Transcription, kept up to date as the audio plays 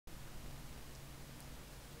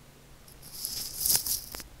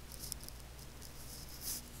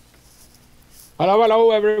Hello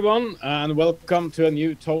everyone, and welcome to a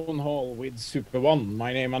new town hall with SuperOne.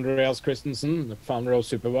 My name is Andreas Christensen, the founder of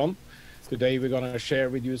SuperOne. Today we're going to share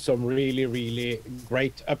with you some really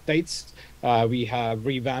great updates. We have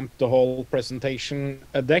revamped the whole presentation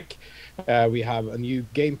deck. We have a new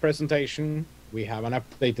game presentation. We have an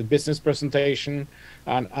updated business presentation.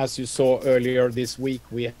 And as you saw earlier this week,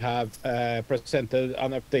 we have presented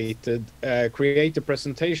an updated creative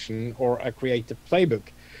presentation or a creative playbook.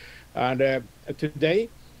 And today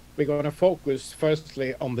we're going to focus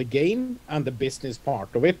firstly on the game and the business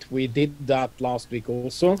part of it. We did that last week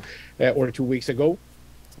also, or 2 weeks ago.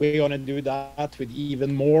 We're going to do that with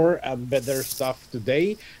even more and better stuff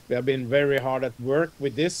today. We have been very hard at work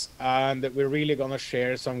with this, and we're really going to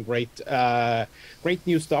share some great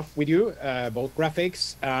new stuff with you, both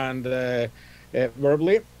graphics and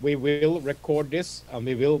verbally. We will record this and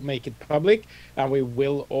we will make it public, and we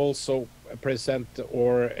will also present,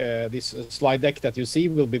 or this slide deck that you see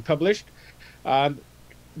will be published, and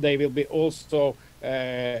they will be also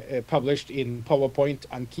published in PowerPoint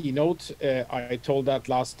and Keynote. I told that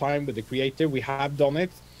last time with the creator. We have done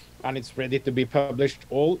it and it's ready to be published.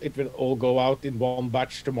 It will all go out in one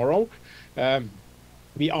batch tomorrow.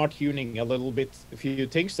 We are tuning a little bit a few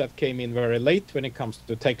things that came in very late when it comes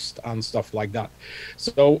to text and stuff like that.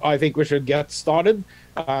 So I think we should get started,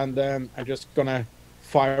 and I'm just gonna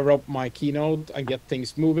fire up my Keynote and get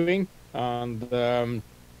things moving, and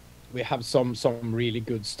we have some really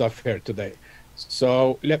good stuff here today.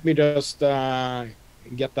 So let me just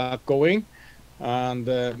get that going and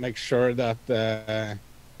make sure that that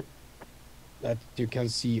you can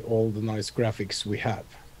see all the nice graphics we have.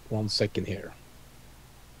 1 second here.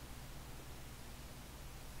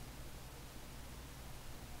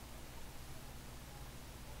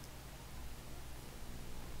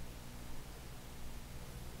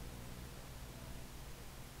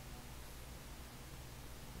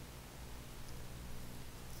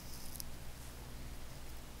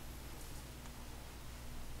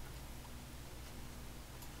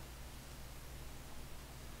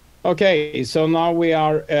 Okay, so now we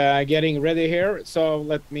are getting ready here. So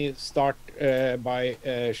let me start by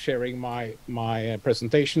sharing my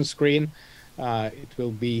presentation screen. It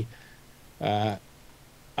will be, I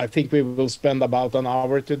think we will spend about an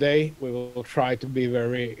hour today. We will try to be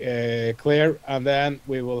very clear, and then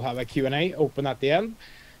we will have a Q&A open at the end.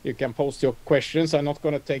 You can post your questions. I'm not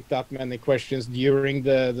going to take that many questions during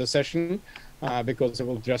the session because it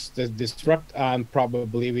will just disrupt, and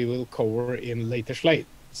probably we will cover in later slides.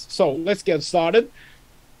 So let's get started.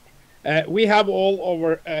 We have all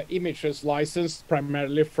our images licensed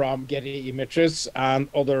primarily from Getty Images and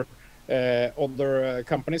other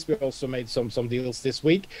companies. We also made some deals this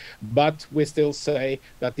week, but we still say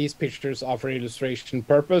that these pictures are for illustration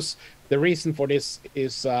purpose. The reason for this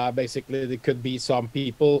is basically there could be some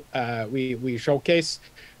people we showcase,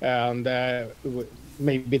 and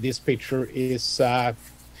maybe this picture is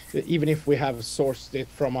even if we have sourced it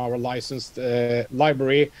from our licensed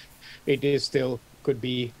library, it is still could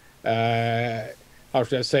be how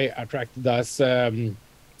should I say, attracted as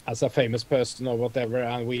a famous person or whatever,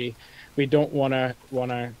 and we don't wanna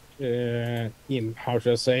how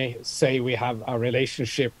should I say we have a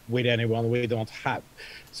relationship with anyone we don't have.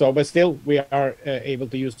 So, but still we are able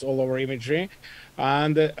to use all our imagery,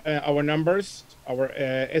 and our numbers, our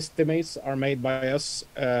estimates are made by us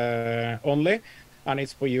only. And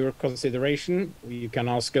it's for your consideration. You can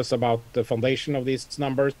ask us about the foundation of these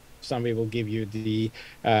numbers, and we will give you the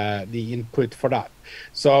input for that.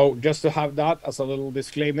 So just to have that as a little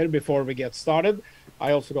disclaimer before we get started,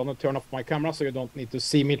 I also gonna turn off my camera so you don't need to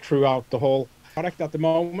see me throughout the whole product at the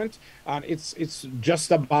moment. And it's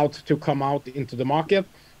just about to come out into the market,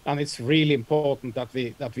 and it's really important that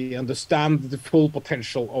we understand the full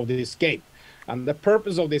potential of this game. And the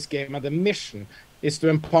purpose of this game and the mission is to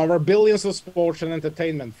empower billions of sports and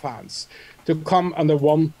entertainment fans to come under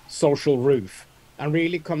one social roof and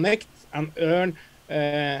really connect and earn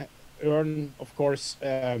of course,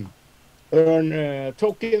 earn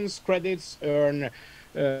tokens, credits, earn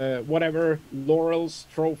whatever, laurels,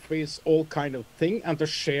 trophies, all kind of thing, and to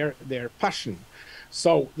share their passion.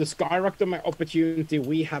 So the skyrocketing opportunity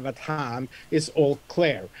we have at hand is all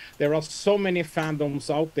clear. There are so many fandoms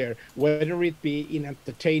out there, whether it be in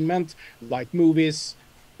entertainment, like movies,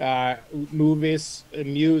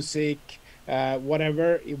 music,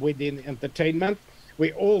 whatever within entertainment.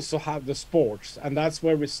 We also have the sports, and that's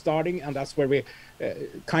where we're starting, and that's where we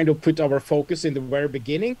kind of put our focus in the very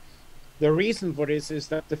beginning. The reason for this is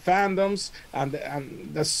that the fandoms and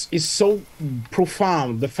this is so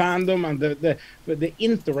profound. The fandom and the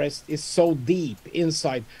interest is so deep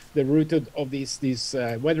inside the rooted of these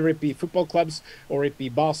whether it be football clubs or it be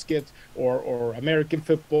basket or American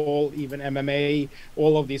football, even MMA,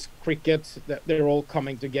 all of these cricket, that they're all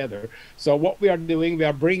coming together. So what we are doing, we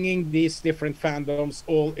are bringing these different fandoms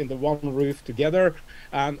all in the one roof together,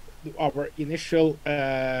 and our initial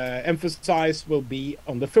emphasis will be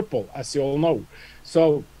on the football, as you all know.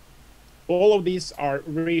 So all of these are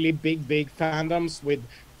really big fandoms, with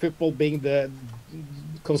football being the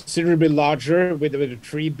considerably larger, with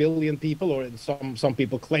 3 billion people, or some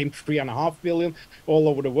people claim 3.5 billion all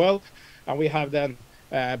over the world. And we have then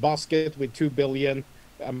basket with 2 billion,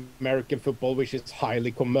 American football, which is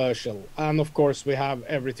highly commercial. And of course, we have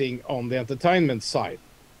everything on the entertainment side.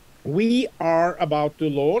 We are about to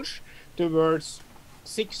launch towards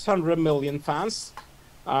 600 million fans,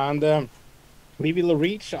 and we will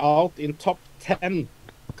reach out in top 10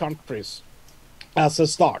 countries as a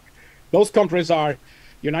start. Those countries are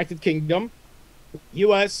United Kingdom,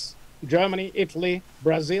 US, Germany, Italy,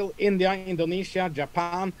 Brazil, India, Indonesia,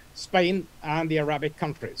 Japan, Spain, and the Arabic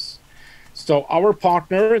countries. So our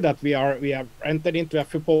partner that we have entered into a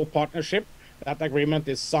football partnership. That agreement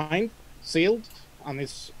is signed, sealed, and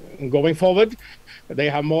it's going forward. They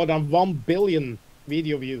have more than 1 billion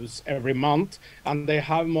video views every month, and they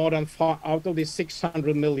have more than out of these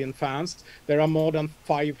 600 million fans, there are more than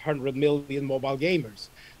 500 million mobile gamers.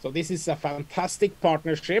 So this is a fantastic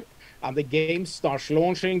partnership, and the game starts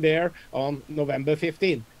launching there on November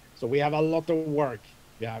 15th. So we have a lot of work.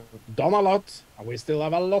 We have done a lot, and we still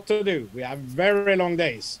have a lot to do. We have very long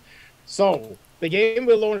days. So the game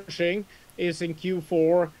we're launching is in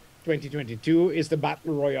Q4 2022. Is the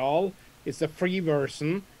Battle Royale. It's a free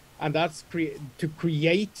version, and that's to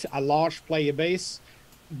create a large player base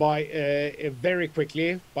by very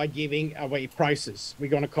quickly by giving away prizes.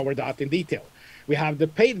 We're going to cover that in detail. We have the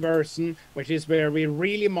paid version, which is where we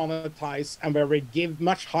really monetize and where we give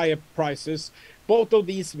much higher prices. Both of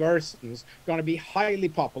these versions are going to be highly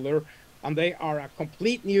popular, and they are a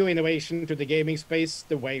complete new innovation to the gaming space,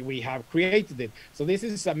 the way we have created it. So this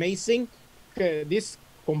is amazing. This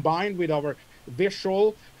combined with our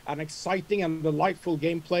visual and exciting and delightful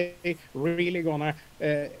gameplay, really gonna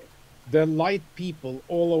delight people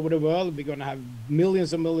all over the world. We're gonna have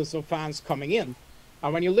millions and millions of fans coming in,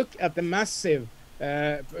 and when you look at the massive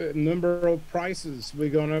number of prizes we're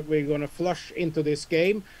gonna flush into this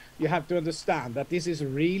game, you have to understand that this is a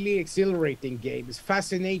really exhilarating game. It's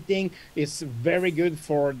fascinating. It's very good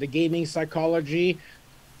for the gaming psychology.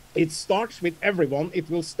 It starts with everyone. It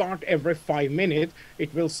will start every 5 minutes.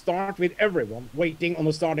 It will start with everyone waiting on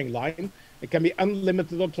the starting line. It can be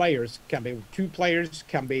unlimited of players. It can be 2 players.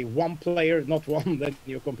 Can be 1 player, not one that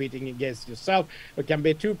you're competing against yourself. It can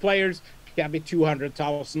be 2 players. It can be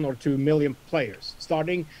 200,000 or 2 million players.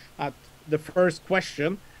 Starting at the first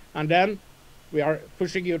question, and then we are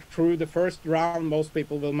pushing you through the first round. Most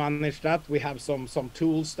people will manage that. We have some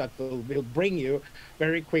tools that will bring you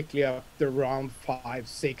very quickly up to round 5,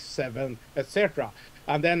 6, 7, etc.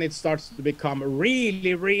 And then it starts to become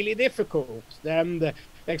really difficult. Then the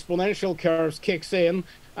exponential curves kicks in,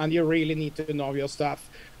 and you really need to know your stuff.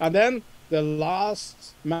 And then the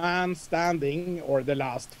last man standing, or the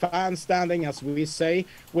last fan standing, as we say,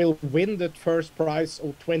 will win the first prize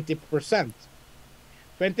of 20%.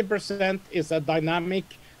 20% is a dynamic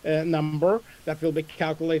number that will be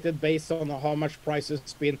calculated based on how much price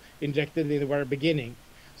has been injected in the very beginning.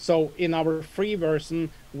 So in our free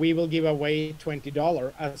version, we will give away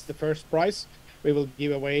 $20 as the first prize. We will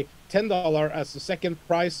give away $10 as the second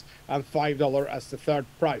prize, and $5 as the third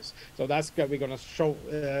prize. So that's we're going to show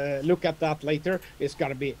look at that later. It's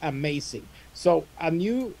going to be amazing. So a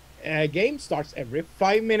new game starts every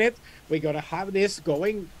 5 minutes. We're going to have this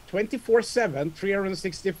going 24/7,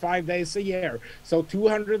 365 days a year. So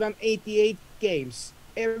 288 games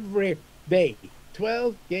every day,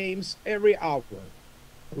 12 games every hour.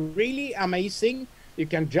 Really amazing. You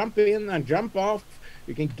can jump in and jump off.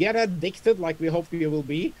 You can get addicted, like we hope you will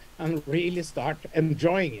be, and really start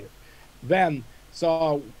enjoying it. Then,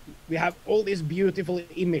 so we have all this beautiful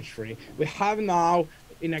imagery. We have now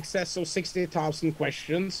in excess of 60,000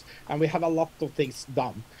 questions, and we have a lot of things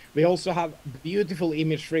done. We also have beautiful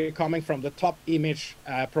imagery coming from the top image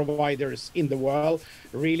providers in the world,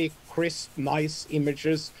 really crisp, nice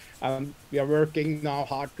images. We are working now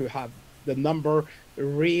hard to have the number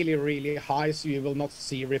really high, so you will not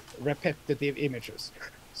see repetitive images.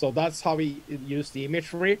 So that's how we use the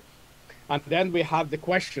imagery. And then we have the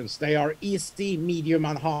questions. They are easy, medium,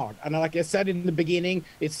 and hard. And like I said in the beginning,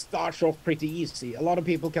 it starts off pretty easy. A lot of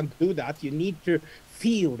people can do that. You need to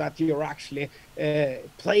feel that you're actually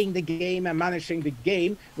playing the game and managing the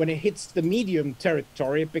game. When it hits the medium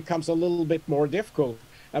territory, it becomes a little bit more difficult.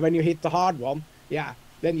 And when you hit the hard one, yeah,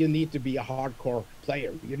 then you need to be a hardcore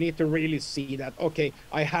player. You need to really see that, okay,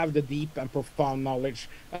 I have the deep and profound knowledge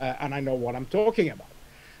and I know what I'm talking about.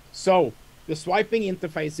 So the swiping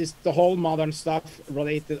interface is the whole modern stuff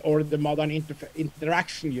related, or the modern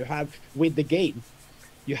interaction you have with the game.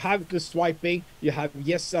 You have the swiping, you have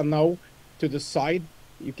yes and no to the side.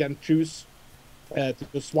 You can choose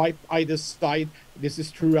to swipe either side. This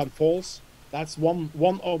is true and false. That's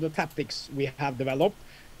one of the tactics we have developed.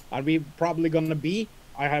 And we're probably going to be,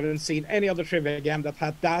 I haven't seen any other trivia game that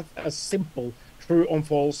had that as simple true and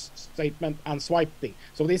false statement and swiping.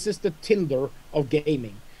 So this is the Tinder of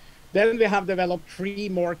gaming. Then we have developed 3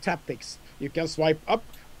 more tactics. You can swipe up,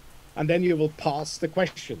 and then you will pass the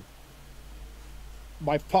question.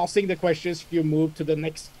 By passing the questions, you move to the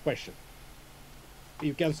next question.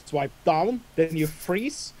 You can swipe down, then you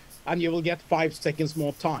freeze, and you will get 5 seconds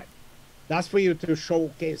more time. That's for you to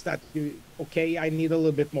showcase that okay, I need a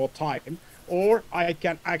little bit more time. Or I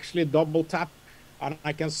can actually double tap, and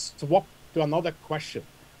I can swap to another question.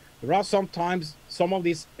 There are sometimes some of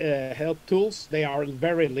these help tools, they are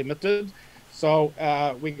very limited. So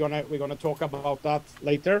we're gonna talk about that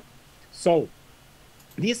later. So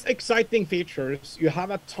these exciting features, you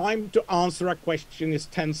have a time to answer a question is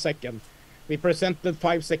 10 seconds. We presented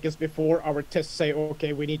 5 seconds before. Our tests say,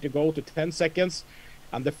 okay, we need to go to 10 seconds.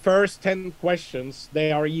 And the first 10 questions,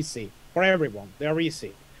 they are easy for everyone. They are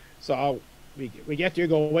easy. So we get you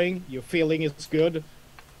going. Your feeling is good.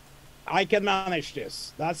 I can manage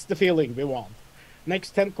this. That's the feeling we want. Next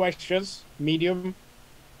 10 questions, medium.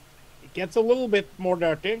 It gets a little bit more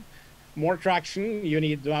dirty, more traction. You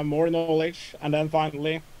need to have more knowledge. And then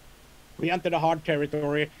finally, we enter the hard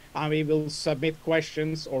territory, and we will submit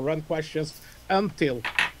questions or run questions until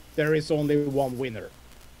there is only one winner.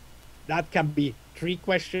 That can be 3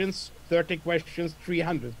 questions, 30 questions,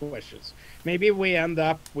 300 questions. Maybe we end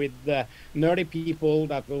up with nerdy people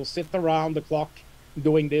that will sit around the clock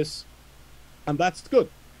doing this, and that's good.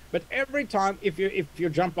 But every time, if you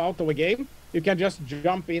jump out of a game, you can just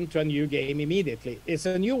jump into a new game immediately. It's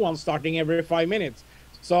a new one starting every 5 minutes.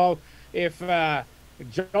 So if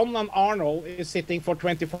John and Arnold is sitting for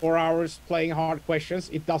 24 hours playing hard questions,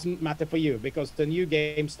 it doesn't matter for you because the new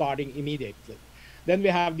game starting immediately. Then we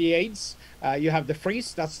have the aids. You have the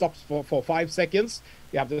freeze that stops for 5 seconds.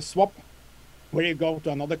 You have the swap where you go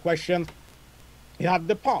to another question. You have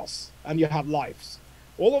the pause and you have lives.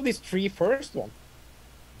 All of these 3 first ones,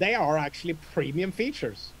 they are actually premium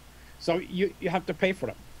features. So you have to pay for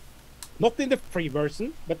them. Not in the free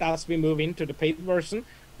version, but as we move into the paid version,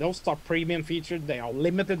 those are premium features. They are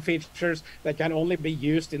limited features that can only be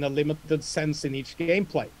used in a limited sense in each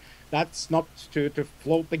gameplay. That's not to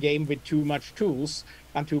float the game with too much tools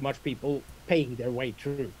and too much people paying their way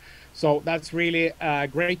through. So that's really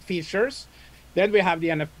great features. Then we have the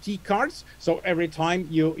NFT cards. So every time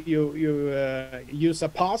you use a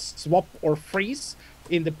pass, swap, or freeze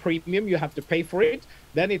in the premium, you have to pay for it.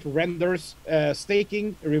 Then it renders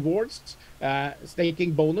staking rewards,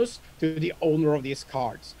 staking bonus to the owner of these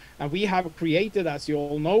cards. And we have created, as you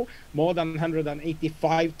all know, more than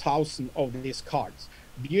 185,000 of these cards.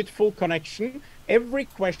 Beautiful connection. Every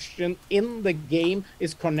question in the game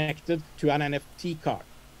is connected to an NFT card.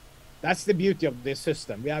 That's the beauty of this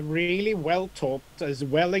system. We are really well taught, is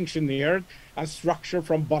well engineered and structured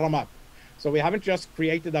from bottom up. So we haven't just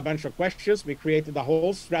created a bunch of questions, we created a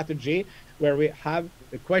whole strategy where we have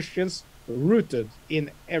the questions rooted in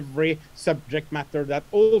every subject matter that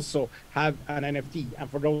also have an NFT. And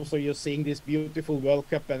for those of you seeing these beautiful World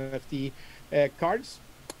Cup NFT cards,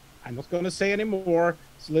 I'm not going to say anymore.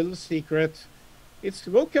 It's a little secret. It's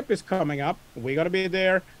World Cup is coming up. We're going to be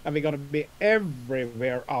there, and we're going to be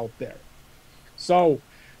everywhere out there. So,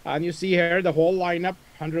 and you see here the whole lineup,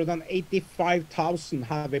 185,000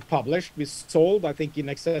 have been published. We sold, I think, in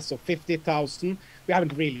excess of 50,000. We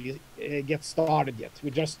haven't really get started yet.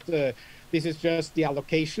 We just, this is just the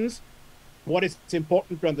allocations. What is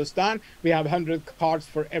important to understand, we have 100 cards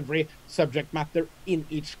for every subject matter in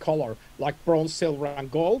each color, like bronze, silver, and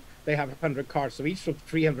gold. They have 100 cards of each, so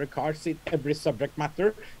 300 cards in every subject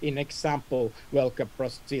matter. In example, World Cup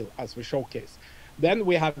Brazil, as we showcase. Then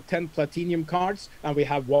we have 10 platinum cards, and we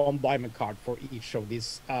have 1 diamond card for each of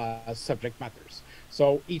these subject matters.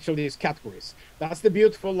 So each of these categories. That's the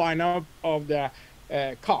beautiful lineup of the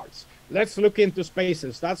cards. Let's look into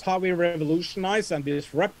spaces. That's how we revolutionize and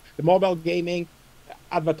disrupt the mobile gaming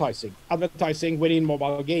advertising within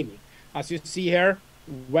mobile gaming. As you see here,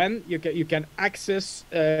 when you can access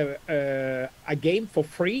a game for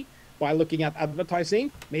free by looking at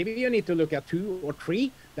advertising. Maybe you need to look at 2 or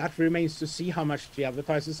 3. That remains to see how much the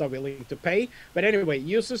advertisers are willing to pay. But anyway,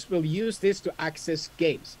 users will use this to access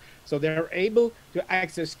games. So they're able to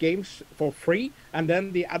access games for free, and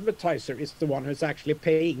then the advertiser is the one who's actually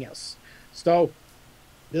paying us. So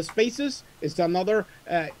the Spaces is another,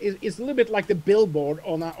 is a little bit like the billboard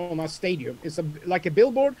on a stadium. It's like a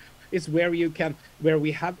billboard. Is where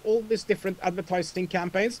we have all these different advertising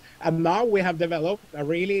campaigns, and now we have developed a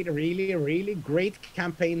really great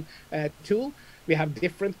campaign tool. We have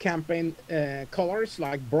different campaign colors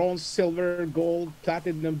like bronze, silver, gold,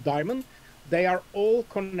 platinum, diamond. They are all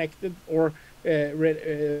connected or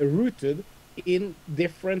rooted in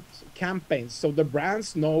different campaigns, so the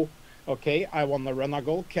brands know, okay, I want to run a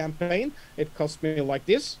gold campaign. It costs me like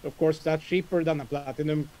this. Of course, that's cheaper than a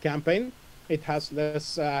platinum campaign. It has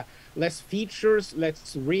less features,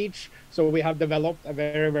 less reach. So we have developed a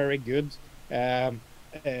very good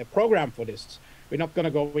program for this. We're not going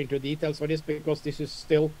to go into details for this because this is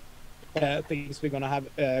still things we're going to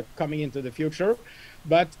have coming into the future.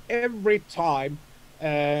 But every time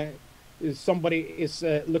somebody is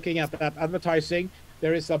looking at that advertising,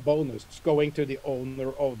 there is a bonus going to the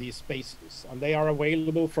owner of these Spaces, and they are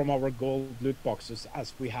available from our gold loot boxes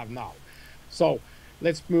as we have now. So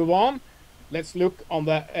let's move on. Let's look on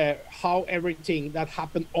the how everything that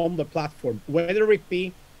happened on the platform, whether it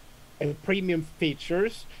be premium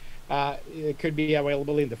features, it could be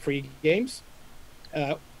available in the free games.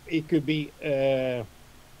 It could be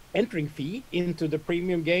entering fee into the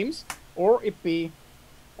premium games, or it be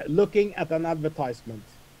looking at an advertisement.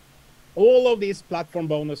 All of these platform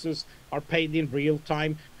bonuses are paid in real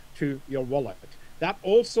time to your wallet. That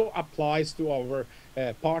also applies to our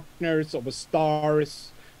partners, our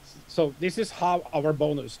stars. So this is how our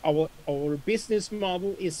bonus, our business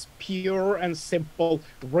model is pure and simple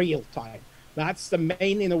real time. That's the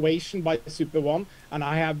main innovation by SuperOne, and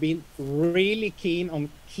I have been really keen on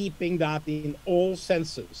keeping that in all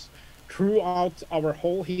senses. Throughout our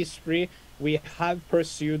whole history, we have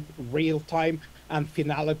pursued real time and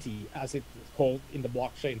finality, as it's called in the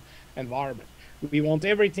blockchain environment. We want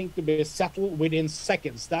everything to be settled within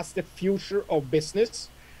seconds. That's the future of business,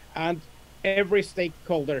 and every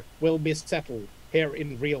stakeholder will be settled here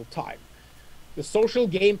in real time. The social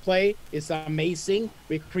gameplay is amazing.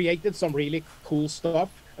 We created some really cool stuff.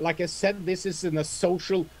 Like I said, this is in a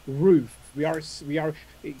social roof. We are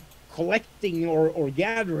collecting or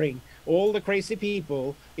gathering all the crazy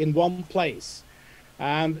people in one place.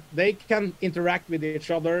 And they can interact with each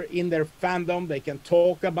other in their fandom. They can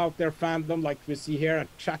talk about their fandom, like we see here, a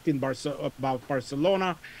chat about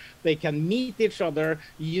Barcelona. They can meet each other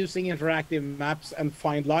using interactive maps and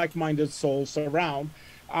find like-minded souls around.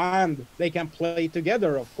 And they can play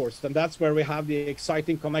together, of course. And that's where we have the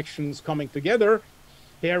exciting connections coming together.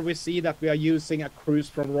 Here we see that we are using a cruise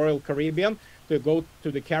from Royal Caribbean to go to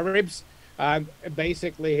the Caribs. And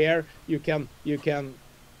basically here you can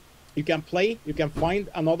play, you can find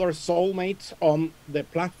another soulmate on the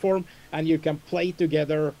platform, and you can play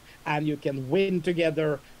together, and you can win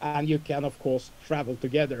together, and you can, of course, travel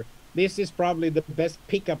together. This is probably the best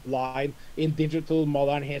pickup line in digital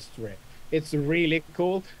modern history. It's really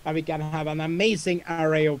cool, and we can have an amazing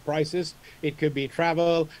array of prices. It could be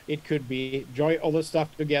travel, it could be enjoy all the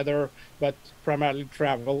stuff together, but primarily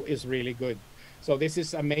travel is really good. So this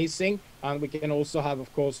is amazing, and we can also have,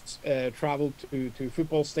 of course, travel to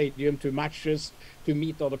football stadium, to matches, to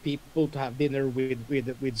meet other people, to have dinner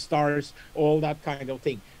with stars, all that kind of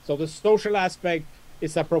thing. So the social aspect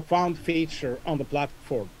is a profound feature on the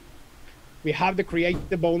platform. We have the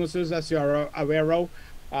creative bonuses, as you are aware of.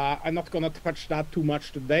 I'm not going to touch that too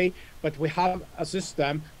much today, but we have a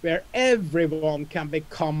system where everyone can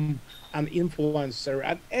become an influencer,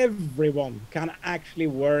 and everyone can actually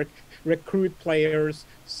work, recruit players,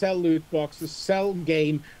 sell loot boxes, sell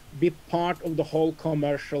game, be part of the whole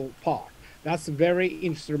commercial part. That's a very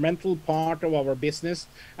instrumental part of our business,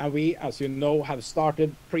 and we, as you know, have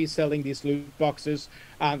started pre-selling these loot boxes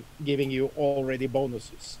and giving you already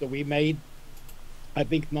bonuses. So we made, I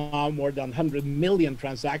think now, more than 100 million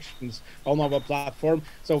transactions on our platform.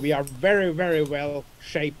 So we are very well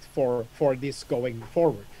shaped for this going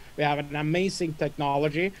forward. We have an amazing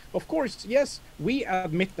technology. Of course, yes, we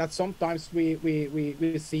admit that sometimes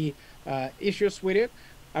we see issues with it,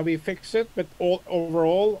 and we fix it. But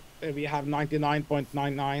overall, we have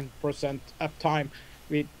 99.99% uptime.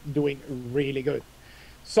 We're doing really good.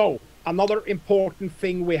 So another important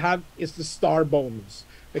thing we have is the star bonus,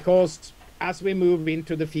 because as we move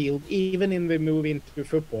into the field, even in we move into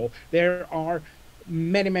football, there are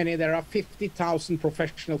many, there are 50,000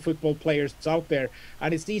 professional football players out there,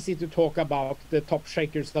 and it's easy to talk about the top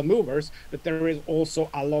shakers and movers, but there is also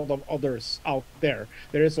a lot of others out there.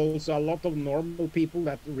 There is also a lot of normal people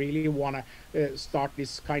that really want to start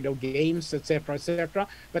this kind of games, etc.,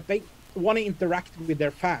 but they want to interact with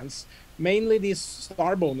their fans. Mainly these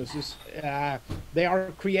star bonuses, they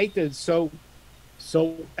are created so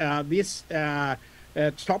these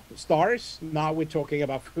top stars, now we're talking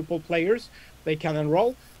about football players, they can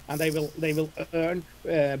enroll and they will earn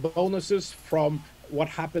bonuses from what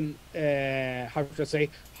happened, how to say,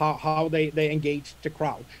 how they engage the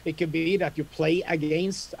crowd. It could be that you play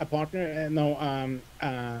against a partner,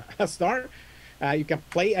 a star. You can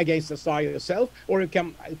play against the star yourself, or you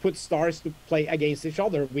can put stars to play against each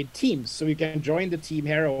other with teams. So you can join the team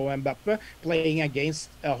hero Mbappe playing against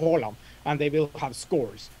Haaland, and they will have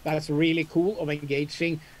scores. That's really cool of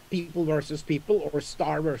engaging people versus people, or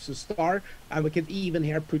star versus star. And we can even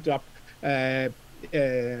here put up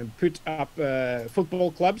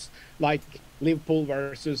football clubs like Liverpool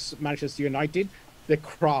versus Manchester United. The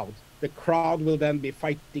crowd will then be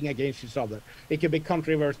fighting against each other. It could be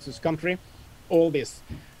country versus country. All this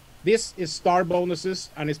is star bonuses,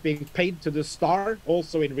 and it's being paid to the star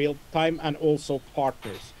also in real time, and also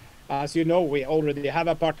partners. As you know, we already have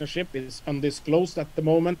a partnership. It's undisclosed at the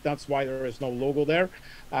moment. That's why there is no logo there.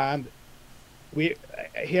 And we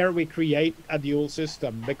create a dual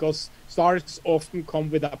system, because stars often come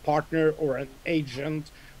with a partner or an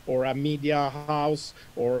agent or a media house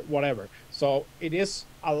or whatever. So it is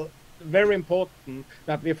very important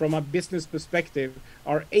that we, from a business perspective,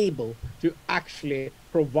 are able to actually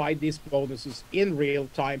provide these bonuses in real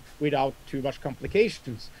time without too much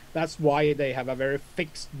complications. That's why they have a very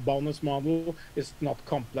fixed bonus model. It's not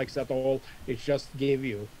complex at all. It's just give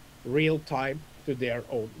you real time to their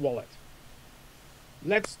own wallet.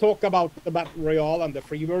 Let's talk about the Battle Royale and the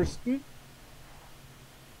free version.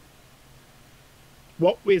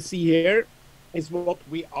 What we see here is what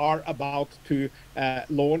we are about to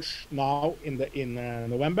launch now in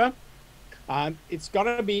November. And it's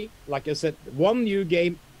gonna be, like I said, one new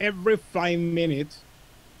game every 5 minutes,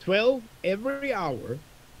 12 every hour,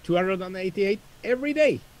 288 every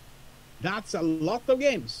day. That's a lot of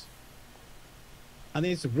games, and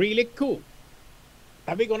it's really cool.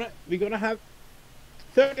 And we're gonna have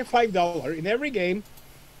 $35 in every game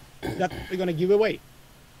that we're gonna give away.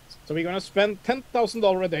 So we're gonna spend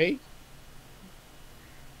 $10,000 a day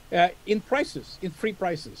in prizes, in free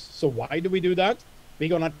prizes. So why do we do that? We're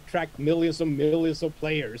gonna attract millions of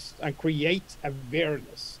players and create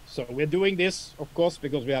awareness. So we're doing this, of course,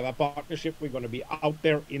 because we have a partnership. We're gonna be out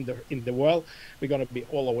there in the world. We're gonna be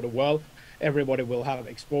all over the world. Everybody will have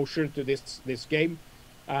exposure to this game.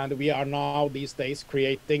 And we are now these days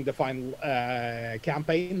creating the final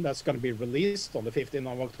campaign that's gonna be released on the 15th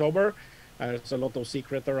of October. There's a lot of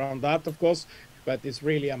secret around that, of course, but it's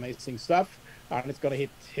really amazing stuff. And it's gonna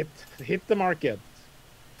hit the market.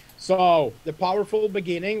 So the powerful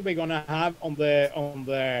beginning we're gonna have on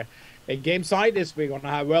the game side is we're gonna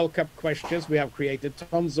have World Cup questions. We have created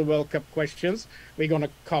tons of World Cup questions. We're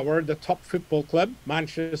gonna cover the top football club: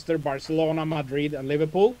 Manchester, Barcelona, Madrid, and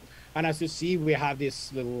Liverpool. And as you see, we have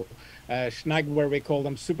this little snag where we call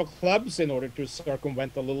them super clubs in order to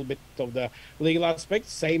circumvent a little bit of the legal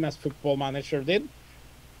aspects, same as Football Manager did.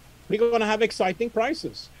 We're gonna have exciting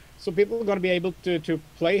prizes. So people are going to be able to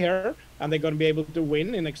play here, and they're going to be able to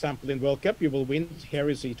win. In example, in World Cup, you will win. Here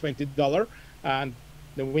you see $20, and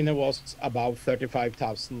the winner was about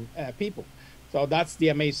 35,000 people. So that's the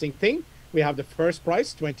amazing thing. We have the first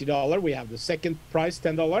prize, $20. We have the second prize,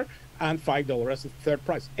 $10, and $5 as the third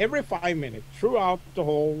prize. Every 5 minutes throughout the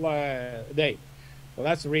whole day. So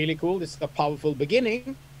that's really cool. This is a powerful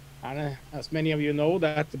beginning. And as many of you know,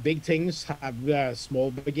 that big things have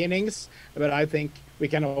small beginnings, but I think we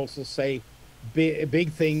can also say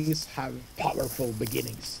big things have powerful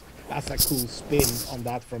beginnings. That's a cool spin on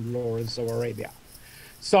that from Lawrence of Arabia.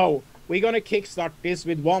 So we're going to kickstart this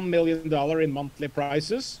with $1 million in monthly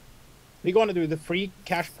prizes. We're going to do the free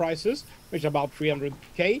cash prizes, which are about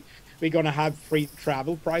 300K. We're going to have free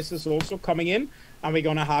travel prizes also coming in, and we're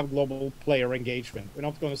going to have global player engagement. We're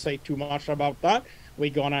not going to say too much about that. We're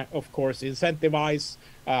gonna, of course, incentivize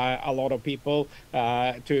a lot of people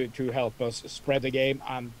to help us spread the game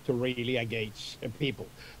and to really engage people.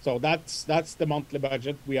 So that's the monthly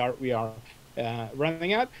budget we are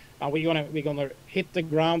running at, and we're gonna hit the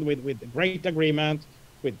ground with great agreement,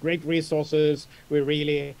 with great resources. We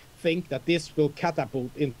really think that this will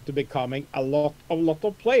catapult into becoming a lot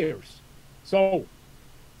of players. So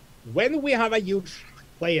when we have a huge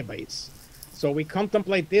player base, So we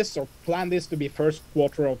contemplate this or plan this to be first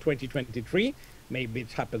quarter of 2023. Maybe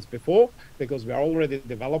it happens before, because we are already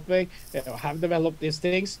developing, have developed these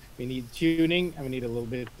things. We need tuning, and we need a little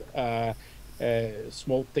bit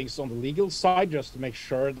small things on the legal side, just to make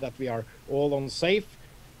sure that we are all on safe.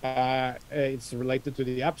 It's related to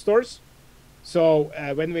the app stores. So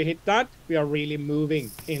when we hit that, we are really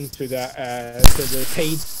moving into the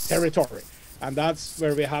paid territory. And that's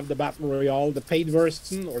where we have the Battle Royale, the paid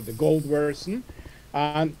version or the gold version.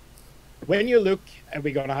 And when you look,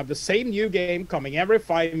 we're going to have the same new game coming every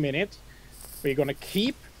 5 minutes. We're going to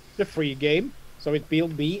keep the free game. So it will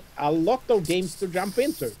be a lot of games to jump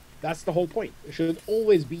into. That's the whole point. There should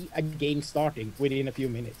always be a game starting within a few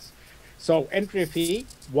minutes. So entry fee,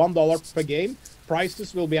 $1 per game.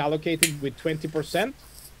 Prices will be allocated with 20%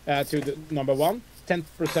 to the number one,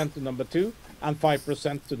 10% to number two, and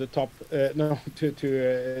 5% to the top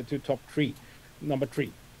to top three, number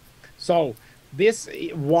three. So this,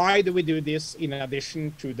 why do we do this in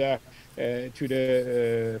addition to the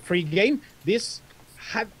free game? This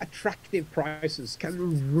have attractive prices,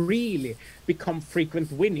 can really become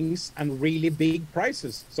frequent winnings and really big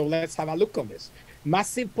prices. So let's have a look on this.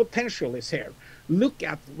 Massive potential is here. Look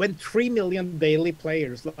at when 3 million daily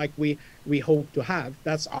players like we hope to have.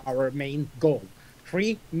 That's our main goal.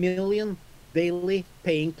 3 million daily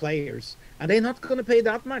paying players, and they're not going to pay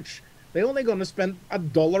that much. They're only going to spend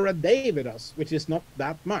 $1 a day with us, which is not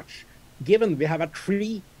that much. Given we have a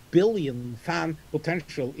 3 billion fan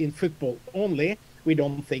potential in football only, we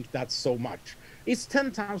don't think that's so much. It's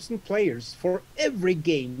 10,000 players for every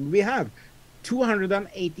game we have,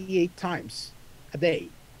 288 times a day.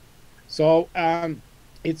 So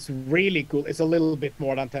it's really cool. It's a little bit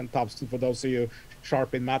more than 10,000 for those of you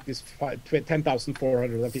sharp in math. Is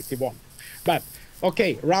 10,451. But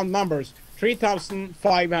okay, round numbers,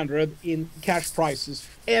 3,500 in cash prices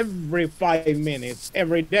every 5 minutes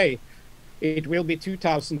every day. It will be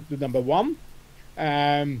 2,000 to number one.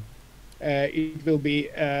 It will be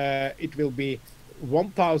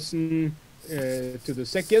 1,000 to the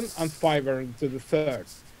second and 500 to the third.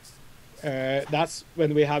 That's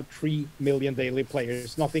when we have 3 million daily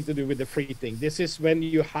players. Nothing to do with the free thing. This is when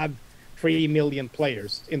you have 3 million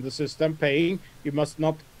players in the system paying. You must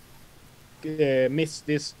not mix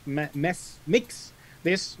this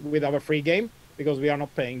with our free game, because we are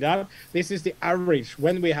not paying that. This is the average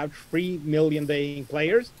when we have 3 million daily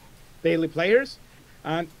players,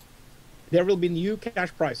 and there will be new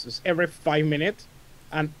cash prices every 5 minutes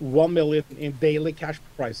and 1 million in daily cash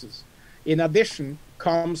prices. In addition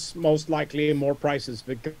comes most likely more prices,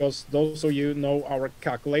 because those of you know our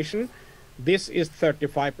calculation, this is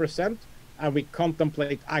 35%, and we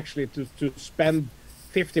contemplate actually to spend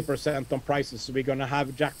 50% on prices. So we're going to have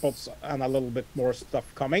jackpots and a little bit more stuff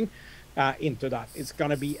coming into that. It's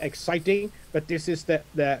going to be exciting, but this is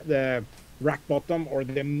the rock bottom or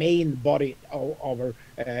the main body of our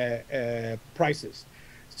prices.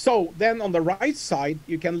 So then on the right side,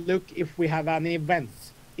 you can look if we have an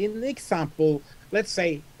event. In example, let's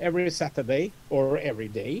say every Saturday or every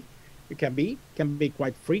day, it can be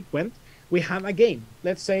quite frequent. We have a game.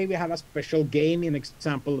 Let's say we have a special game, in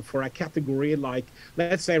example, for a category like,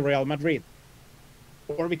 let's say, Real Madrid.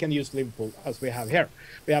 Or we can use Liverpool, as we have here.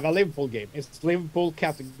 We have a Liverpool game. It's Liverpool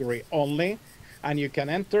category only, and you can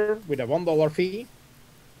enter with a $1 fee.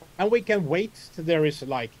 And we can wait till there is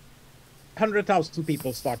like 100,000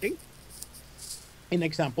 people starting. In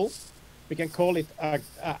example, we can call it a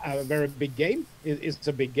very big game. It's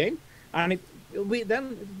a big game. And it will be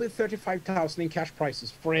 35,000 in cash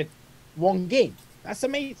prices for it. One game. That's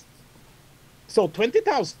amazing. So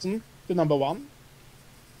 20,000 to number one,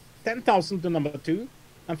 10,000 to number two,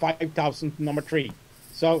 and 5,000 to number three.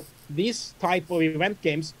 So these type of event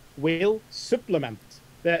games will supplement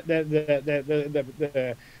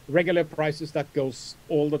the regular prices that goes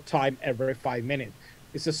all the time every 5 minutes.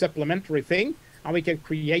 It's a supplementary thing, and we can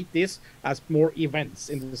create this as more events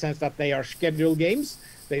in the sense that they are scheduled games.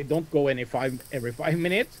 They don't go every 5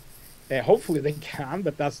 minutes. Hopefully they can,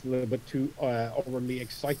 but that's a little bit too overly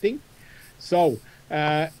exciting. So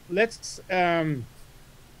let's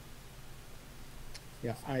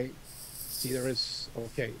yeah, I see there is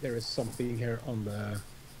something here on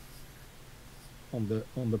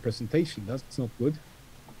the presentation. That's not good.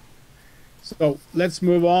 So let's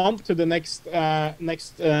move on to the next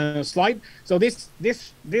slide. So this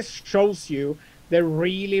shows you the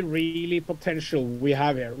really potential we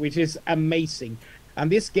have here, which is amazing. And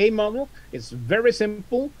this game model is very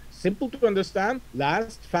simple to understand.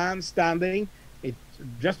 Last fan standing. It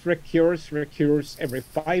just recurs every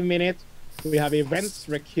 5 minutes. We have events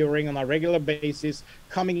recurring on a regular basis,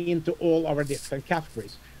 coming into all our different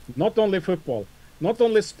categories. not only football, not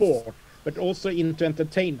only sport, but also into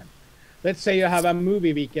entertainment. Let's say you have a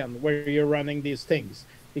movie weekend where you're running these things.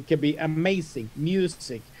 It can be amazing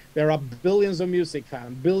music. There are billions of music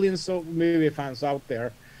fans, billions of movie fans out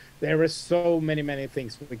there. There are so many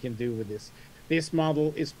things we can do with this. This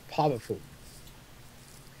model is powerful.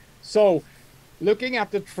 So, looking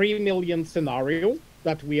at the 3 million scenario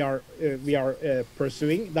that we are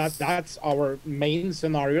pursuing, that's our main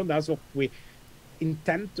scenario. That's what we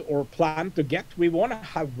intend or plan to get. We want to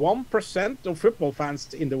have 1% of football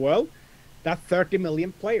fans in the world. That's 30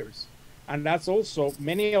 million players. And that's also,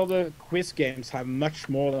 many other quiz games have much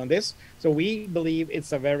more than this. So we believe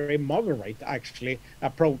it's a very moderate, actually,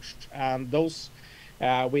 approach. And those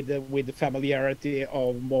with the familiarity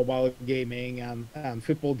of mobile gaming and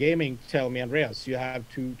football gaming, tell me, Andreas, you have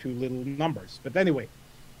too little numbers. But anyway,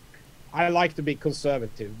 I like to be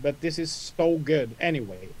conservative, but this is so good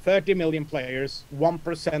anyway. 30 million players,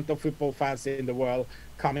 1% of football fans in the world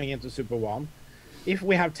coming into SuperOne. If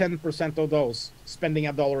we have 10% of those spending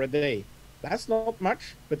 $1 a day, that's not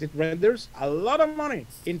much, but it renders a lot of money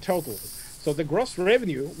in total. So the gross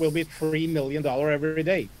revenue will be $3 million every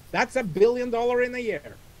day. That's $1 billion in a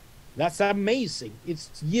year. That's amazing. It's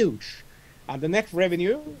huge. And the net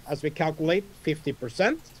revenue, as we calculate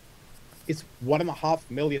 50%, is $1.5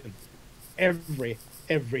 million every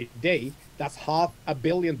day. That's $500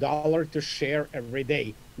 million to share every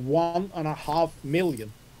day. $1.5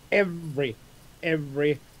 million every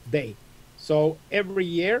day. So every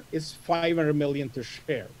year is 500 million to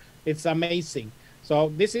share. It's amazing. So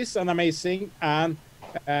this is an amazing and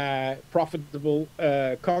profitable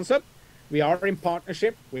concept. We are in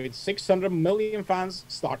partnership with 600 million fans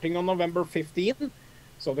starting on November 15.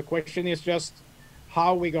 So the question is just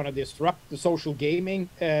how we're going to disrupt the social gaming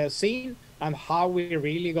scene and how we're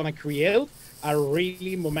really going to create a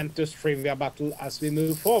really momentous trivia battle as we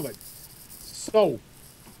move forward. So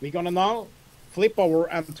we're going to now flip over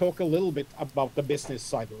and talk a little bit about the business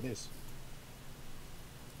side of this.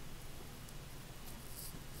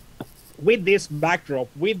 With this backdrop,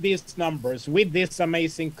 with these numbers, with this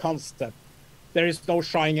amazing concept, there is no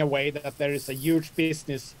shying away that there is a huge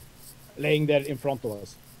business laying there in front of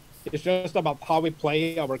us. It's just about how we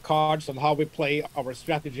play our cards and how we play our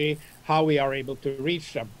strategy, how we are able to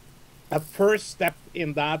reach them. A first step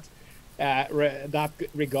in that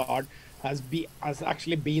regard has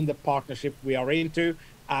actually been the partnership we are into,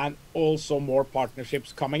 and also more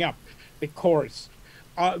partnerships coming up, because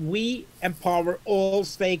we empower all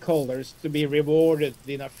stakeholders to be rewarded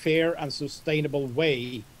in a fair and sustainable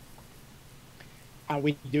way. And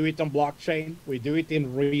we do it on blockchain, we do it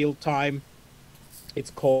in real time.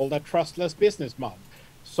 It's called a trustless business model.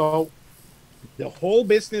 So the whole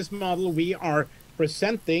business model we are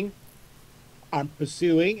presenting and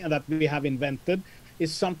pursuing and that we have invented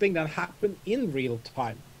is something that happened in real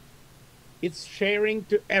time. It's sharing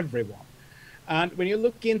to everyone. And when you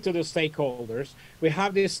look into the stakeholders, we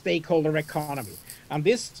have this stakeholder economy. And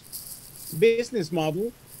this business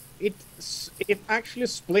model, it actually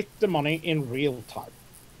split the money in real time.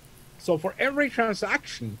 So for every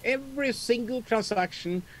transaction, every single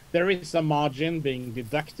transaction, there is a margin being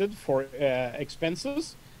deducted for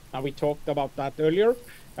expenses. And we talked about that earlier,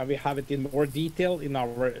 and we have it in more detail in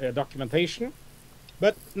our documentation.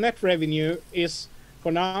 But net revenue is,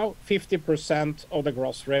 for now, 50% of the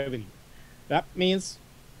gross revenue. That means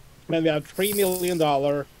when we have $3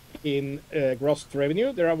 million in gross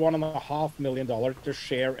revenue, there are $1.5 million to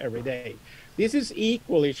share every day. This is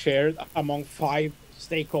equally shared among 5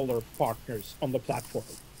 stakeholder partners on the platform.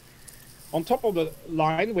 On top of the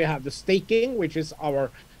line, we have the staking, which is our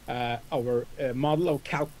model of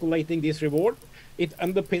calculating this reward. It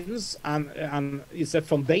underpins and is a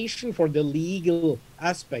foundation for the legal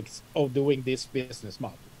aspects of doing this business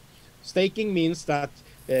model. Staking means that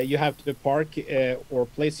you have to park or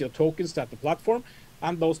place your tokens at the platform,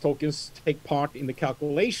 and those tokens take part in the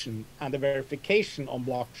calculation and the verification on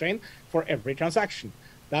blockchain for every transaction.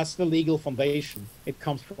 That's the legal foundation. It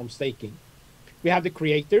comes from staking. We have the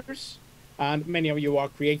creators, and many of you are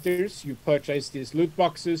creators. You purchase these loot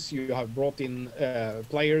boxes. You have brought in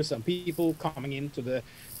players and people coming into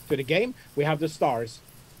the game. We have the stars.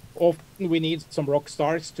 Often we need some rock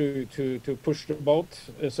stars to push the boat,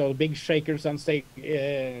 so big shakers and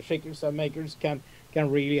makers can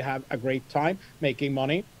really have a great time making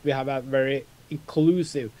money. We have a very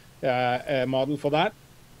inclusive model for that.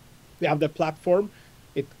 We have the platform.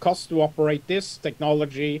 It costs to operate this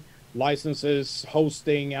technology, licenses,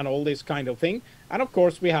 hosting, and all this kind of thing. And of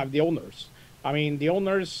course, we have the owners. I mean, the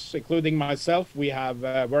owners, including myself, we have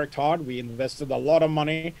worked hard. We invested a lot of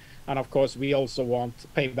money And of course, we also want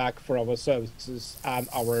payback for our services and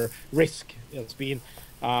our risk. It's been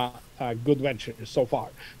a good venture so far.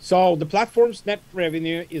 So the platform's net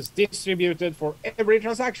revenue is distributed for every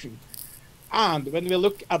transaction. And when we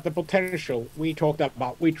look at the potential we talked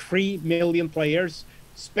about, with 3 million players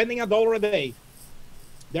spending $1 a day,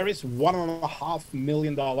 there is $1.5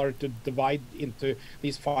 million to divide into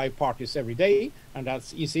these 5 parties every day, and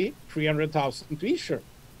that's easy. 300,000 to each.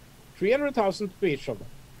 300,000 to each of them.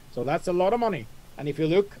 So that's a lot of money. And if you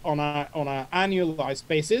look on a annualized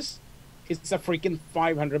basis, it's a freaking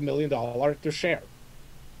 $500 million to share.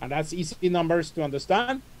 And that's easy numbers to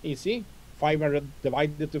understand. Easy. 500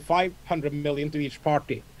 divided to 500 million to each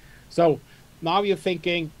party. So now you're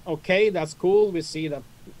thinking, okay, that's cool. We see that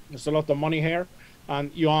there's a lot of money here.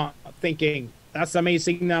 And you are thinking, that's an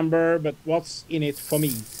amazing number, but what's in it for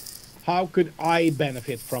me? How could I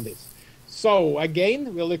benefit from this? So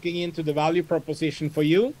again, we're looking into the value proposition for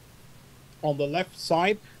you. On the left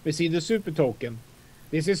side, we see the super token.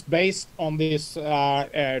 This is based on this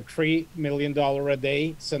 $3 million a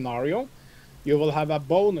day scenario. You will have a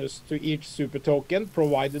bonus to each super token,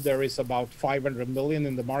 provided there is about 500 million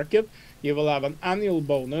in the market. You will have an annual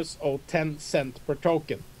bonus of 10 cents per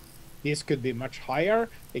token. This could be much higher,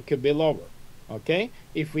 it could be lower. Okay,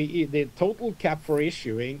 the total cap for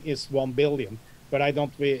issuing is 1 billion, but I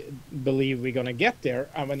don't believe we're going to get there.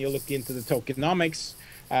 And when you look into the tokenomics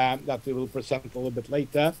that we will present a little bit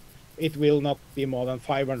later, it will not be more than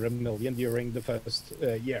 500 million during the first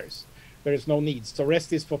years. There is no need. So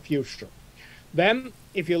rest is for future. Then,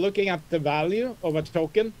 if you're looking at the value of a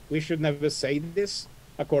token, we should never say this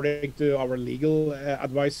according to our legal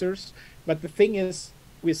advisors. But the thing is,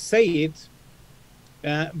 we say it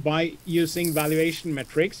by using valuation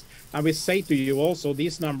metrics, and we say to you also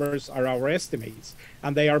these numbers are our estimates,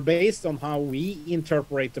 and they are based on how we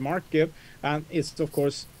interpret the market, and it's of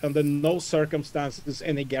course under no circumstances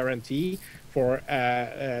any guarantee for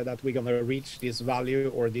that we're going to reach this value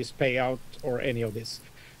or this payout or any of this,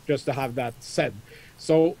 just to have that said.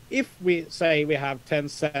 So if we say we have 10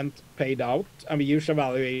 cents paid out and we use a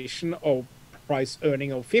valuation of price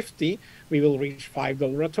earning of 50, we will reach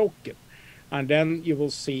 $5 a token. And then you will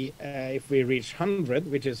see if we reach 100,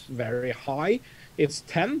 which is very high, it's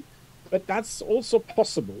 10, but that's also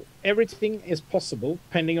possible. Everything is possible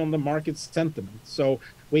depending on the market sentiment. So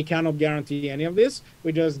we cannot guarantee any of this.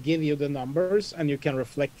 We just give you the numbers and you can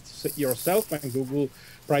reflect yourself and Google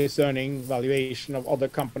price earning valuation of other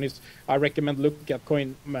companies. I recommend look at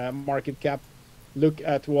coin market cap, look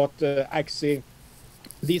at what Axie,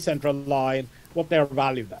 Decentraland, what they're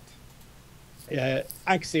valued at.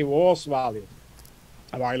 Axie was valued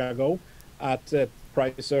a while ago at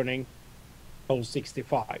price earning of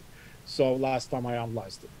 65. So last time I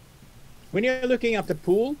analyzed it. When you're looking at the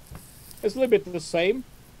pool, it's a little bit the same.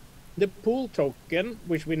 The pool token,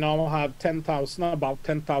 which we now have 10,000, about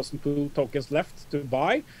 10,000 pool tokens left to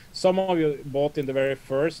buy. Some of you bought in the very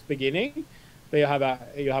first beginning. You have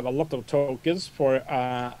a lot of tokens for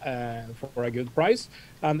a good price,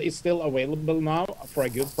 and it's still available now for a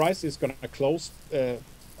good price. It's going to close as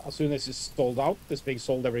soon as it's sold out. It's being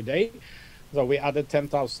sold every day. So we added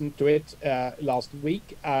 10,000 to it last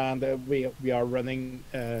week, and we are running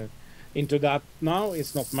into that now.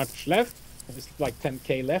 It's not much left. It's like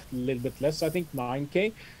 10K left, a little bit less, I think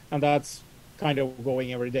 9K, and that's kind of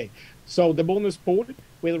going every day. So the bonus pool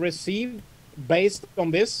will receive, based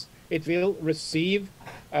on this, it will receive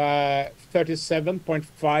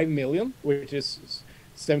 37.5 million, which is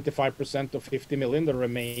 75% of 50 million. The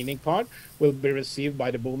remaining part will be received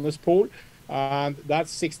by the bonus pool, and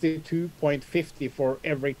that's 62.50 for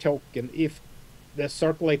every token. If the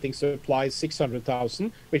circulating supply is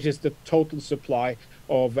 600,000, which is the total supply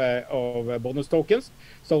of bonus tokens,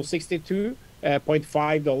 so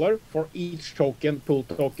 $62.5 for each token, pool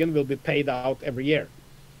token, will be paid out every year.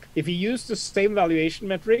 If you use the same valuation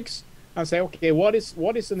metrics and say, okay, what is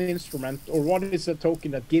an instrument or what is a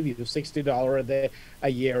token that give you $60 a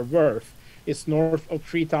year worth? It's north of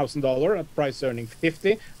 $3,000 at price earning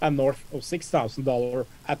 50 and north of $6,000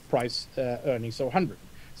 at price earning 100.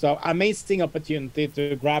 So amazing opportunity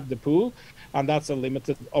to grab the pool, and that's a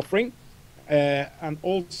limited offering. And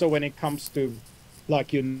also when it comes to,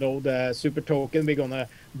 the super token, we're gonna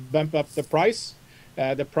bump up the price.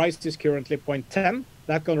 The price is currently 0.10.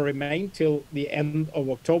 That's gonna remain till the end of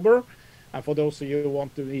October. And for those of you who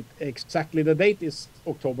want to read exactly the date, is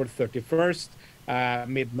October 31st,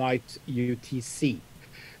 midnight UTC.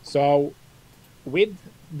 So with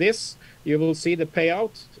this, you will see the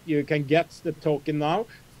payout. You can get the token now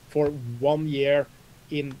for 1 year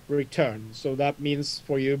in return. So that means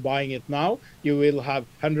for you buying it now, you will have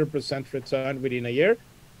 100% return within a year.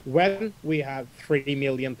 when we have 3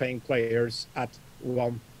 million paying players at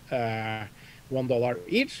 $1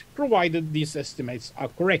 each, provided these estimates are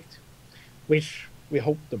correct, which we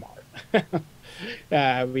hope them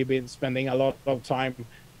are. We've been spending a lot of time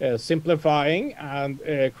simplifying and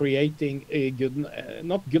creating a good,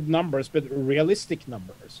 not good numbers, but realistic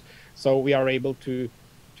numbers. So we are able to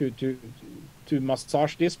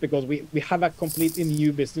massage this, because we have a completely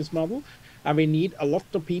new business model, and we need a lot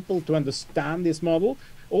of people to understand this model.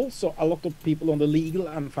 Also, a lot of people on the legal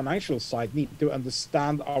and financial side need to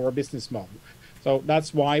understand our business model. So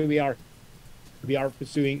that's why we are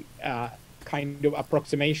pursuing kind of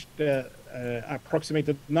approximated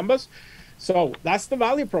numbers. So that's the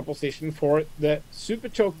value proposition for the super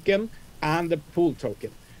token and the pool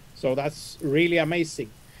token. So that's really amazing.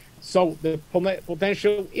 So the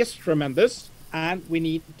potential is tremendous, and we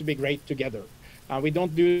need to be great together. We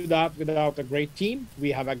don't do that without a great team.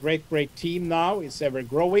 We have a great team now. It's ever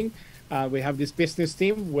growing. We have this business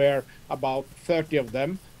team where about 30 of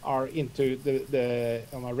them are into the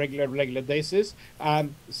on a regular basis,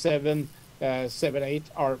 and 8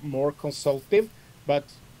 are more consultative. But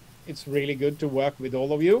it's really good to work with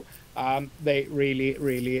all of you. They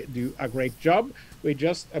really do a great job. We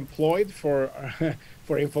just employed for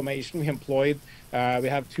for information. We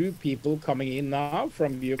have 2 people coming in now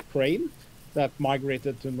from Ukraine that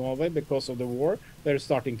migrated to Norway because of the war. They're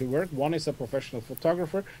starting to work. One is a professional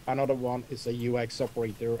photographer, another one is a UX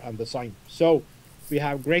operator and designer. So we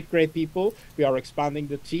have great people. We are expanding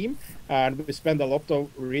the team, and we spend a lot of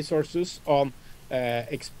resources on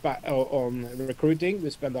recruiting. We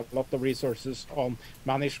spend a lot of resources on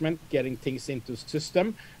management, getting things into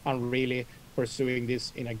system, and really pursuing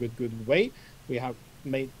this in a good way. We have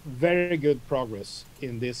made very good progress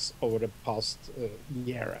in this over the past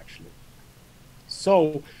year, actually.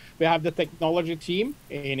 So we have the technology team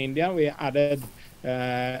in India. We added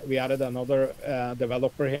another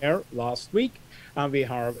developer here last week, and we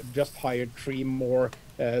have just hired 3 more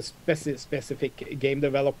specific game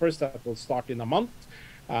developers that will start in a month.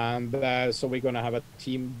 And so we're going to have a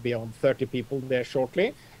team beyond 30 people there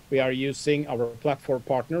shortly. We are using our platform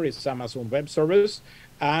partner is Amazon Web Service,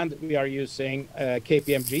 and we are using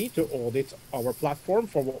KPMG to audit our platform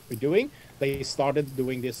for what we're doing. They started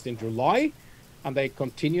doing this in July, and they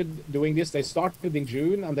continued doing this. They started in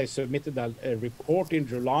June, and they submitted a report in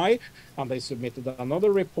July, and they submitted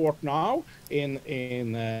another report now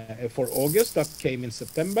for August that came in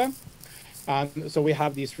September. And so we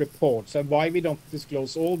have these reports. And why we don't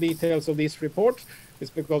disclose all details of these reports is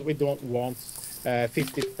because we don't want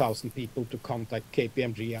 50,000 people to contact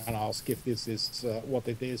KPMG and ask if this is what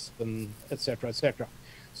it is, and etc.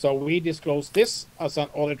 So we disclose this as an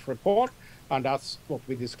audit report, and that's what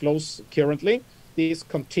we disclose currently. These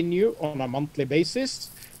continue on a monthly basis,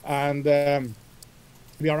 and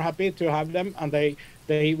we are happy to have them, and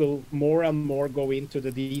they will more and more go into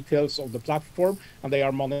the details of the platform, and they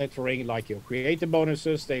are monitoring like your creative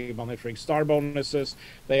bonuses, they are monitoring star bonuses,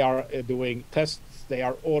 they are doing tests, they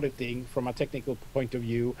are auditing from a technical point of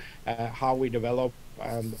view how we develop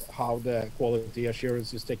and how the quality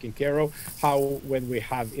assurance is taken care of, how when we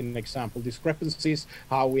have, in example, discrepancies,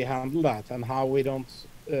 how we handle that, and how we don't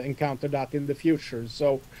encounter that in the future.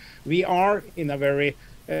 So we are in a very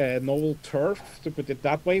novel turf, to put it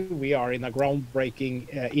that way. We are in a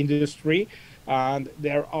groundbreaking industry, and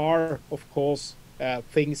there are, of course,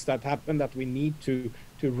 things that happen that we need to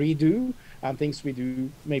redo, and things we do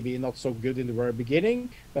maybe not so good in the very beginning,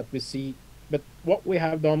 but we see. But what we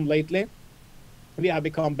have done lately, we have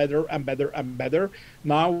become better and better.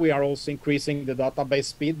 Now we are also increasing the database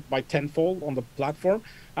speed by tenfold on the platform,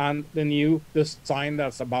 and the new design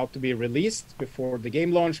that's about to be released before the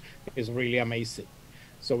game launch is really amazing.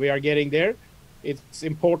 So we are getting there. It's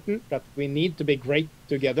important that we need to be great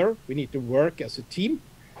together. We need to work as a team,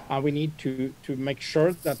 and we need to make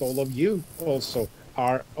sure that all of you also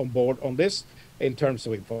are on board on this in terms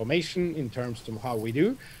of information, in terms of how we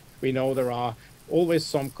do. We know there are always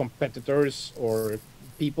some competitors or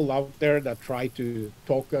people out there that try to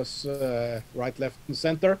talk us right, left, and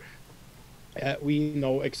center. We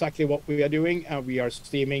know exactly what we are doing, and we are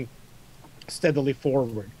steaming steadily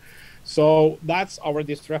forward. So that's our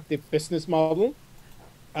disruptive business model.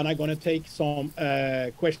 And I'm going to take some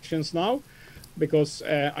questions now, because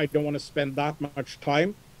I don't want to spend that much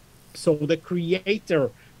time. So the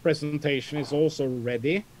creator presentation is also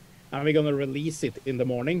ready, and we're going to release it in the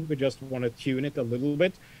morning. We just want to tune it a little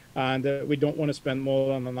bit, and we don't want to spend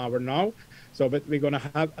more than an hour now. So, but we're going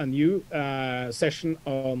to have a new session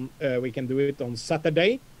on, we can do it on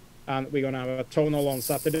Saturday, and we're going to have a town hall on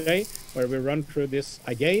Saturday where we run through this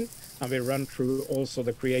again. and we run through also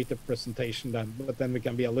the creative presentation then, but then we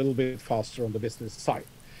can be a little bit faster on the business side.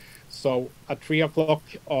 So at 3 o'clock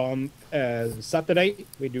on Saturday,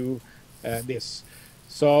 we do this.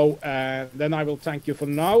 So then I will thank you for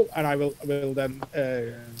now, and I will then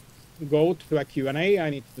go to a Q&A. I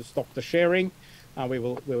need to stop the sharing, and we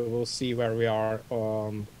will see where we are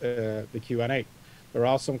on the Q&A. There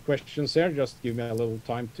are some questions here. Just give me a little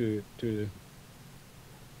time to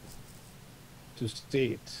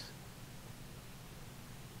see it.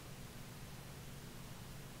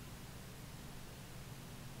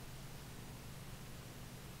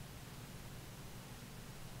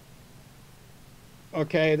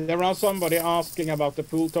 Okay, there are somebody asking about the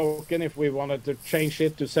pool token, if we wanted to change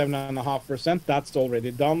it to 7.5%. That's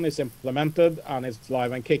already done, it's implemented, and it's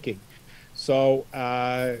live and kicking. So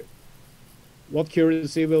what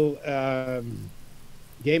currency will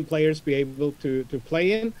game players be able to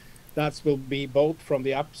play in? That will be both from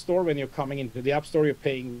the App Store. When you're coming into the App Store, you're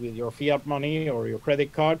paying with your fiat money or your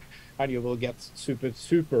credit card, and you will get Super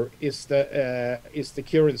is the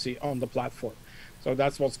currency on the platform. So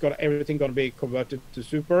that's what's everything going to be converted to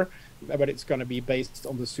Super, but it's going to be based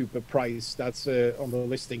on the Super price. That's on the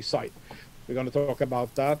listing site. We're going to talk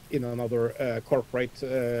about that in another corporate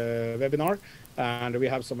webinar, and we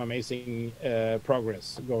have some amazing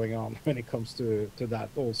progress going on when it comes to that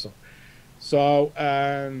also. So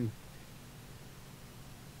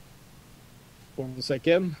 1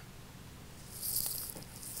 second.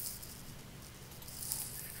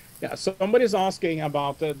 Yeah, somebody's asking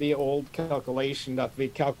about the old calculation that we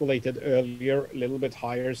calculated earlier, a little bit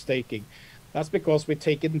higher staking. That's because we've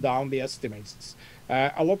taken down the estimates.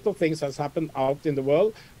 A lot of things has happened out in the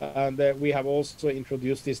world, and we have also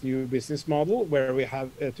introduced this new business model where we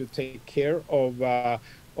have to take care of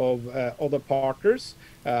other partners.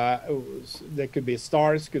 There could be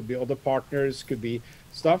stars, could be other partners, could be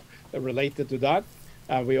stuff related to that.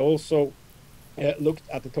 We also looked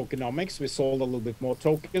at the tokenomics. We sold a little bit more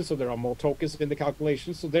tokens, so there are more tokens in the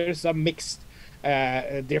calculation. So there's a mixed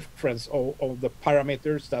difference of the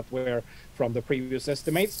parameters that were from the previous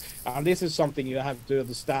estimates. And this is something you have to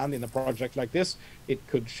understand in a project like this. It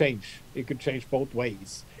could change. It could change both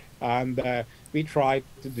ways. And we try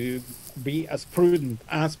to be as prudent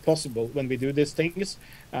as possible when we do these things.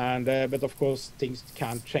 And but of course, things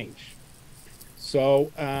can change. So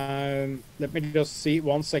let me just see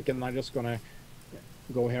 1 second. I'm just gonna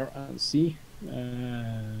go here and see.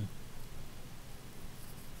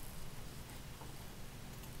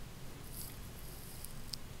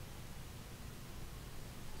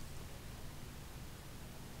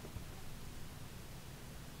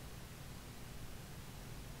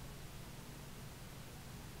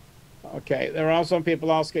 Okay, there are some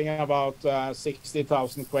people asking about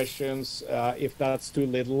 60,000 questions, if that's too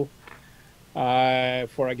little.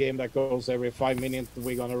 For a game that goes every 5 minutes,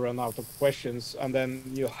 we're going to run out of questions. And then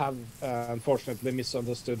you have, unfortunately,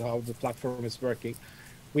 misunderstood how the platform is working.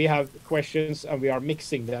 We have questions, and we are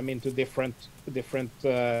mixing them into different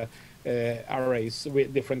arrays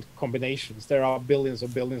with different combinations. There are billions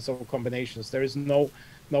of combinations. There is no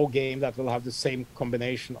game that will have the same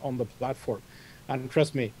combination on the platform. And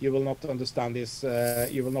trust me, you will not understand this.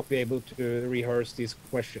 You will not be able to rehearse these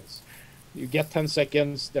questions. You get 10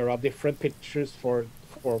 seconds. There are different pictures for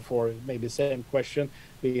maybe same question.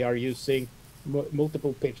 We are using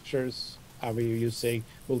multiple pictures, and we're using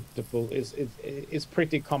multiple. It's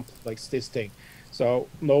pretty complex, this thing. So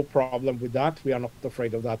no problem with that. We are not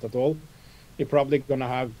afraid of that at all. You're probably going to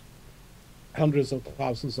have hundreds of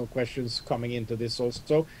thousands of questions coming into this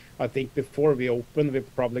also. I think before we open, we're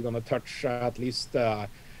probably going to touch at least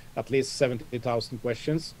 70,000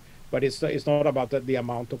 questions. But it's not about the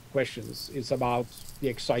amount of questions. It's about the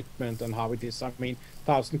excitement and how it is. I mean,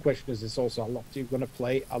 1,000 questions is also a lot. You're going to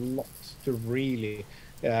play a lot to really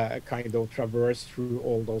kind of traverse through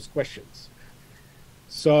all those questions.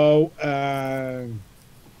 So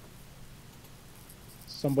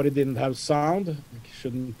somebody didn't have sound. It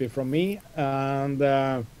shouldn't be from me. And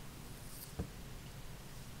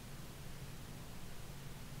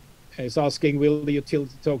it's asking, will the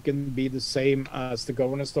utility token be the same as the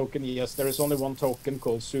governance token? Yes, there is only one token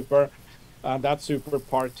called Super. That Super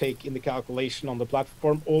partake in the calculation on the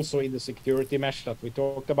platform, also in the security mesh that we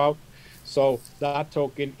talked about. So that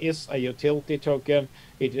token is a utility token.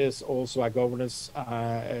 It is also a governance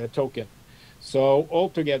token. So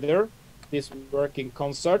altogether, this work in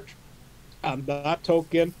concert, and that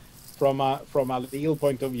token, from a legal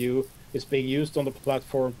point of view, is being used on the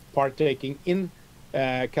platform, partaking in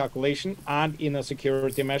calculation and in a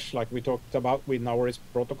security mesh like we talked about with Nauris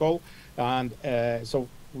protocol. And so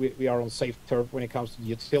we are on safe turf when it comes to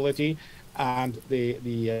utility and the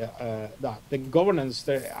governance.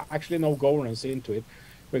 There actually no governance into it,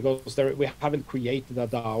 because we haven't created a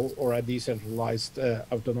DAO or a decentralized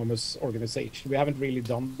autonomous organization. We haven't really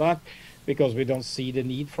done that because we don't see the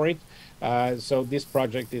need for it. So this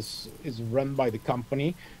project is run by the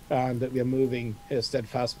company, and we are moving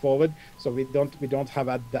steadfast forward. So we don't have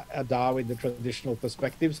a DAO in the traditional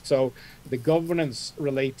perspective. So the governance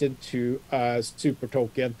related to Super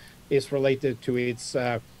Token is related to its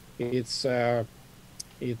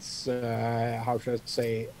how should I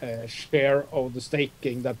say, share of the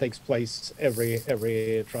staking that takes place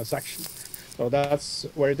every transaction. So that's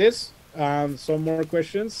where it is. Some more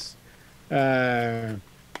questions. When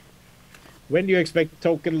do you expect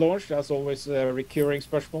token launch? That's always a recurring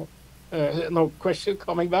question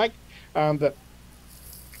coming back. And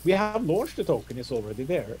we have launched the token. It's already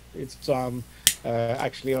there. It's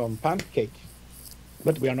actually on Pancake,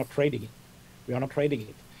 but we are not trading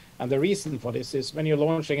it. And the reason for this is when you're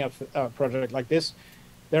launching a project like this,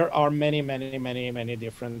 there are many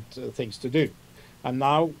different things to do. And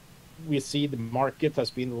now we see the market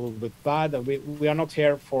has been a little bit bad, and we are not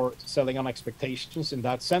here for selling on expectations in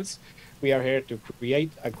that sense. We are here to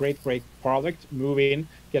create a great product, move in,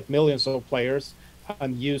 get millions of players,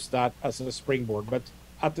 and use that as a springboard. But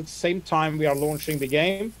at the same time we are launching the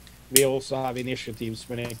game, we also have initiatives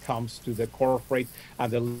when it comes to the corporate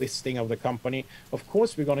and the listing of the company. Of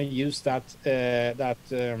course, we're going to use that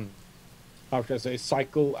how should I say,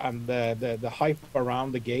 cycle and the hype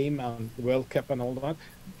around the game and the World Cup and all that.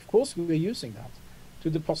 Of course, we're using that to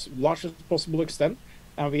the largest possible extent,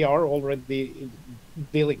 and we are already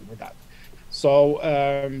dealing with that. So,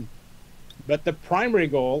 but the primary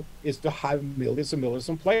goal is to have millions and millions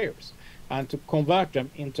of players, and to convert them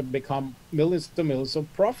into become millions and millions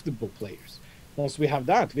of profitable players. Once we have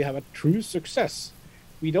that, we have a true success.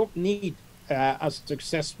 We don't need a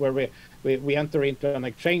success where we enter into an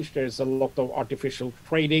exchange. There's a lot of artificial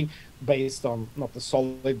trading based on not a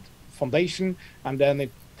solid foundation, and then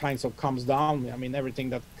it kind of comes down. I mean, everything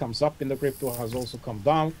that comes up in the crypto has also come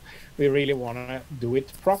down. We really want to do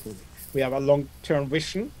it properly. We have a long-term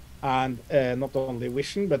vision, and not only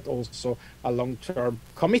vision, but also a long-term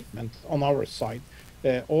commitment on our side.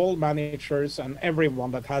 All managers and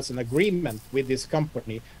everyone that has an agreement with this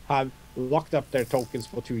company have locked up their tokens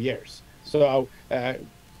for 2 years. So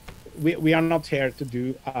we are not here to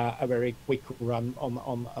do a very quick run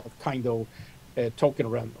on a kind of token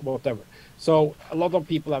run, whatever. So a lot of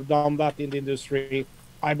people have done that in the industry.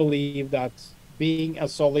 I believe that being a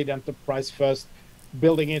solid enterprise first,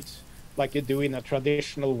 building it like you do in a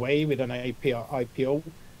traditional way with an IPO,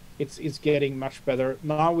 it's getting much better.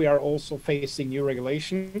 Now we are also facing new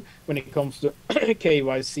regulation when it comes to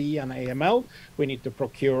KYC and AML. We need to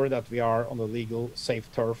procure that we are on the legal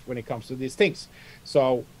safe turf when it comes to these things.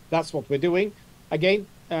 So that's what we're doing. Again,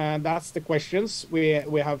 that's the questions we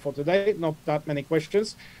have for today. Not that many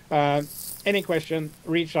questions. Any question,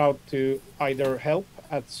 reach out to either help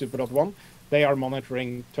at Super.one. They are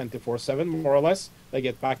monitoring 24/7, more or less. They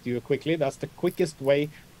get back to you quickly. That's the quickest way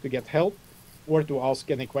to get help or to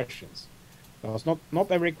ask any questions. Because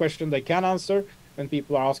not every question they can answer. When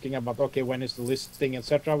people are asking about, okay, when is the listing,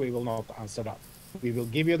 etc., we will not answer that. We will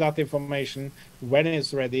give you that information when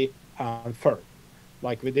it's ready and firm.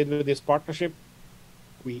 Like we did with this partnership,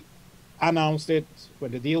 we announced it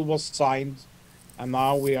when the deal was signed, and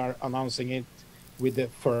now we are announcing it with the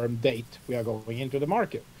firm date we are going into the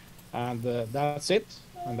market. And that's it,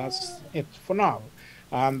 and that's it for now.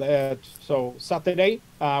 And so Saturday,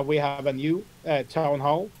 we have a new town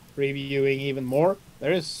hall reviewing even more.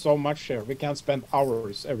 There is so much here. We can spend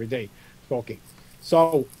hours every day talking.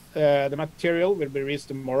 So the material will be released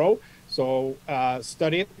tomorrow. So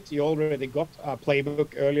study it. You already got a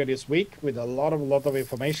playbook earlier this week with a lot of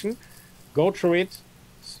information. Go through it.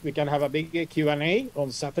 We can have a big Q&A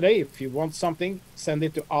on Saturday. If you want something, send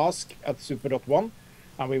it to ask@super.one,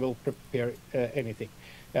 and we will prepare anything.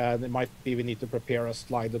 There might be we need to prepare a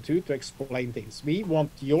slide or two to explain things. We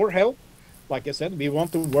want your help. Like I said, we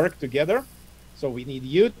want to work together. So we need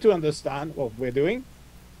you to understand what we're doing.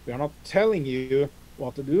 We are not telling you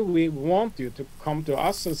what to do. We want you to come to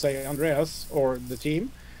us and say, Andreas or the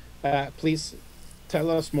team, please tell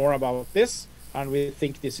us more about this. And we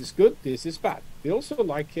think this is good, this is bad. We also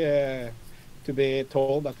like to be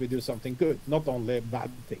told that we do something good, not only bad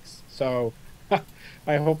things. So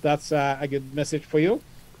I hope that's a good message for you.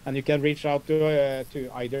 And you can reach out to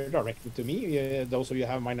either directly to me, those of you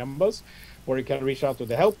have my numbers, or you can reach out to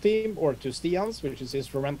the help team or to Stians, which is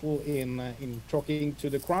instrumental in talking to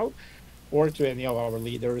the crowd. or to any of our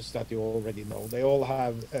leaders that you already know. They all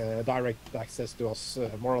have direct access to us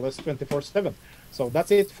more or less 24/7. So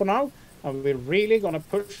that's it for now. And we're really going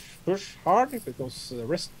to push hard because the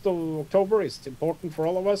rest of October is important for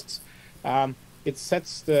all of us. It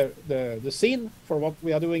sets the scene for what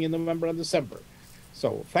we are doing in November and December.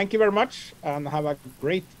 So thank you very much and have a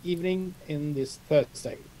great evening in this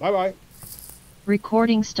Thursday. Bye-bye.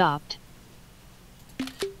 Recording stopped.